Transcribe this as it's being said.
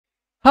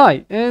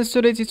Hi, in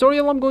today's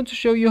tutorial I'm going to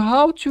show you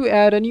how to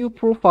add a new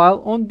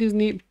profile on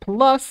Disney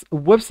Plus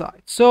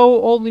website.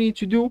 So all you need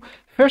to do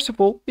first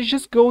of all is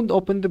just go and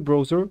open the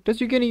browser that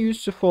you're going to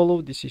use to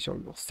follow this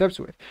tutorial steps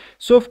with.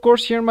 So of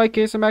course here in my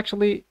case I'm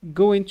actually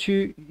going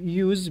to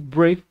use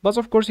Brave, but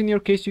of course in your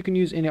case you can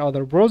use any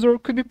other browser,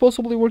 could be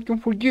possibly working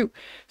for you.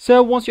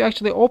 So once you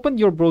actually open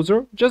your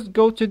browser, just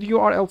go to the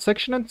URL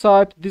section and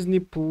type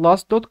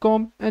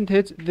disneyplus.com and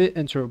hit the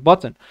enter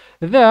button.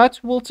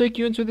 That will take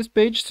you into this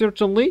page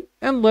certainly,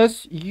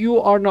 unless you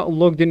are not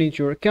logged in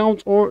into your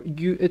account or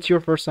it's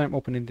your first time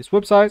opening this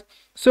website.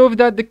 So if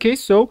that's the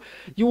case,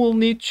 you will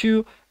need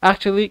to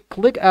actually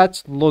click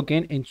at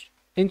login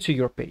into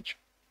your page.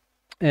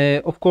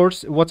 Of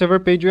course, whatever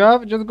page you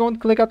have, just go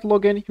and click at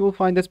login. You will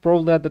find this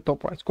probably at the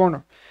top right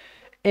corner,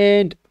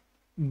 and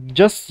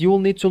just you will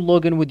need to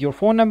log in with your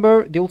phone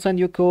number. They will send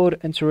you a code,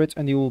 enter it,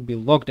 and you will be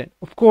logged in.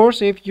 Of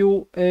course, if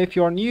you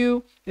are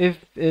new,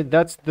 if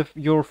that's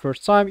your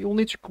first time, you will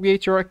need to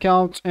create your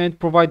account and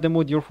provide them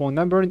with your phone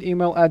number and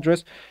email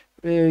address.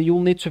 You'll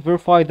need to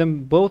verify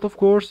them both, of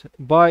course,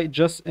 by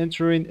just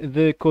entering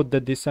the code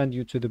that they send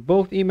you to the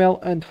both email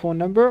and phone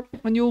number,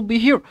 and you'll be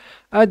here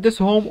at this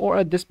home or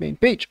at this main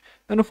page.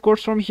 And of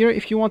course from here,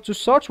 if you want to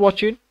start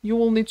watching, you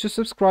will need to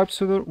subscribe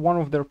to one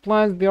of their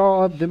plans. They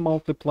are the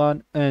monthly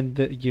plan and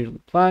the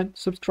yearly plan.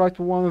 Subscribe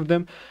to one of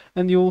them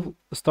and you'll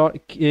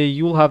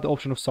you'll have the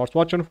option of start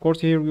watching. Of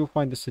course here you'll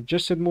find the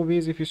suggested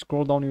movies. If you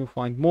scroll down you'll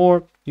find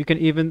more. You can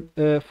even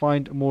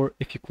find more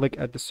if you click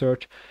at the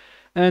search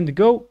and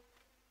go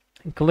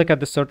click at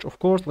the search. Of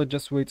course, let's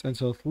just wait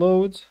until it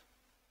loads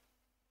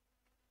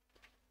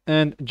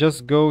and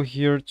just go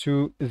here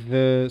to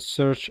the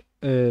search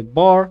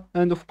bar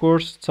and of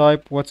course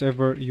type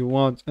whatever you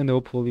want and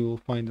hopefully you will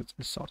find it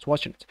and start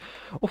watching it.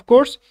 Of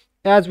course,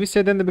 as we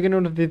said in the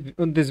beginning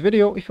of this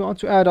video, if you want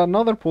to add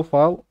another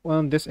profile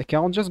on this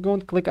account, just go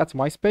and click at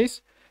MySpace,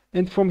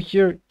 and from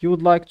here you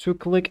would like to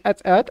click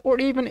at add or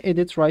even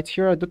edit right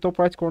here at the top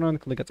right corner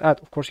and click at add.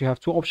 Of course you have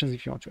two options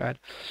if you want to add.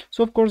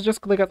 So of course just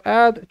click at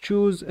add,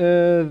 choose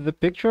the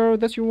picture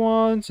that you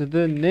want,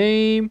 the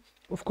name.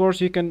 Of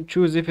course you can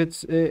choose if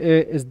it's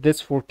is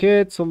this for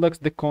kids,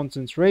 select the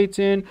content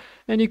rating,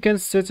 and you can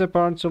set a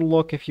parental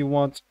lock if you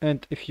want,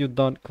 and if you're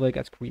done, click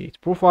at create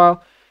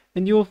profile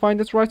and you will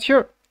find it right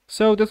here.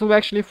 So this will be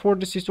actually for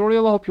this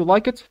tutorial. I hope you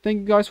like it. Thank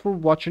you guys for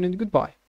watching and goodbye.